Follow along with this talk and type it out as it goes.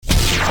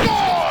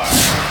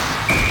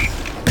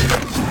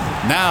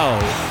Now,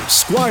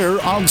 Squire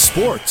on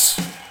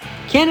Sports.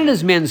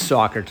 Canada's men's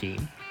soccer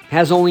team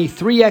has only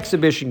 3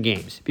 exhibition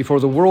games before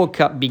the World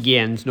Cup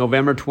begins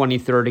November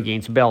 23rd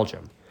against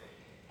Belgium.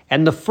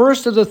 And the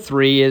first of the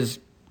 3 is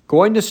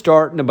going to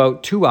start in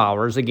about 2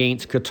 hours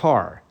against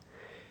Qatar.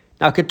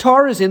 Now,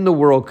 Qatar is in the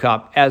World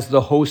Cup as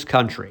the host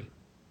country.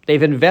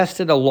 They've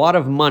invested a lot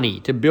of money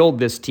to build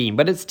this team,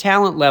 but its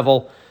talent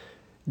level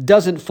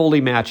doesn't fully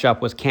match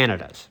up with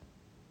Canada's.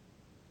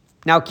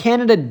 Now,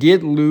 Canada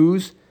did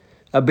lose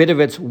a bit of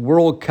its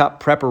World Cup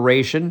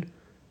preparation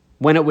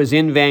when it was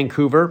in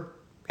Vancouver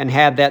and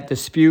had that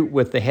dispute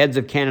with the heads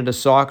of Canada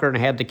Soccer and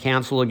had to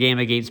cancel a game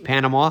against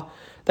Panama.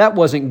 That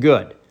wasn't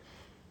good.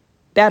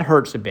 That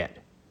hurts a bit.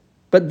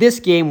 But this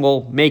game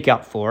will make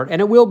up for it, and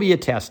it will be a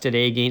test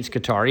today against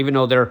Qatar, even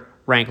though they're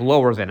ranked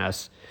lower than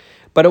us.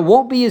 But it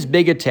won't be as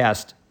big a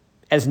test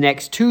as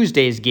next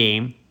Tuesday's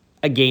game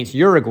against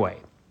Uruguay.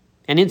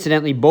 And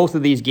incidentally, both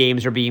of these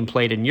games are being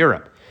played in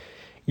Europe.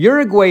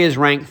 Uruguay is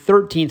ranked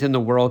 13th in the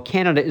world.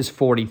 Canada is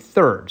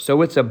 43rd,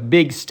 so it's a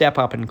big step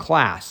up in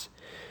class.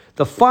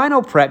 The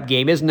final prep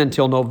game isn't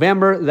until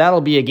November.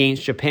 That'll be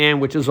against Japan,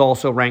 which is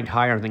also ranked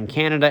higher than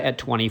Canada at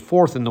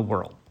 24th in the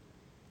world.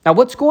 Now,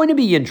 what's going to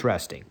be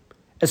interesting,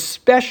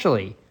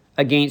 especially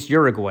against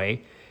Uruguay,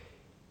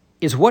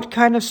 is what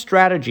kind of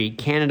strategy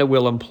Canada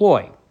will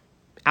employ.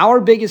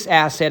 Our biggest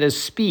asset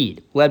is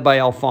speed, led by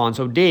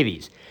Alphonso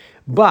Davies.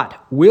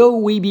 But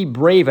will we be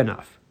brave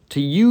enough to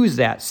use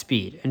that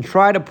speed and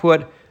try to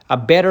put a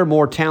better,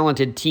 more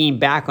talented team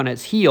back on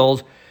its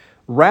heels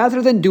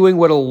rather than doing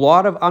what a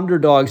lot of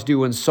underdogs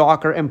do in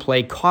soccer and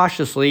play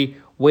cautiously,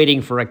 waiting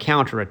for a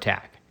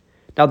counterattack?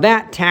 Now,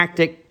 that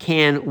tactic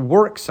can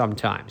work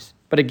sometimes,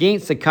 but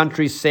against the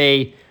countries,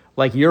 say,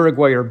 like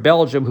Uruguay or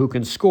Belgium, who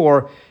can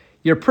score,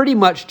 you're pretty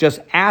much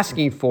just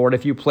asking for it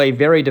if you play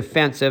very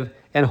defensive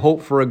and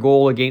hope for a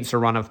goal against a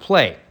run of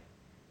play.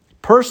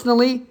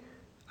 Personally,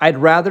 I'd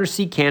rather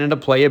see Canada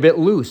play a bit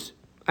loose.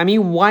 I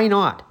mean, why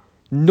not?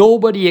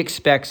 Nobody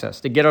expects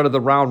us to get out of the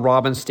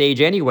round-robin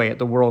stage anyway at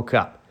the World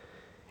Cup.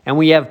 And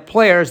we have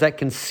players that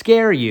can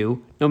scare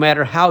you no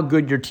matter how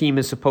good your team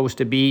is supposed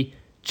to be,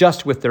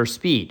 just with their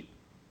speed.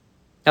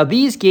 Now,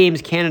 these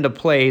games Canada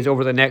plays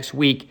over the next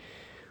week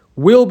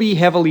will be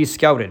heavily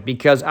scouted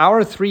because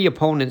our 3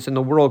 opponents in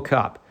the World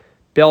Cup,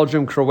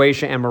 Belgium,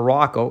 Croatia, and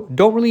Morocco,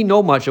 don't really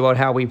know much about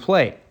how we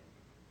play.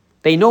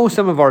 They know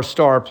some of our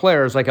star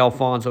players like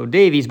Alphonso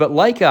Davies, but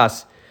like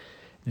us,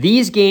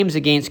 these games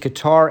against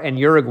Qatar and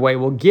Uruguay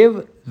will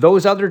give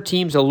those other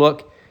teams a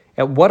look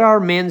at what our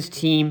men's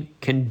team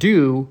can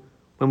do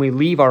when we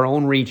leave our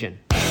own region.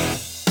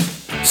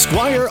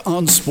 Squire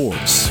on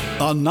Sports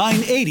on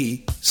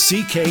 980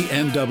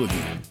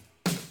 CKNW.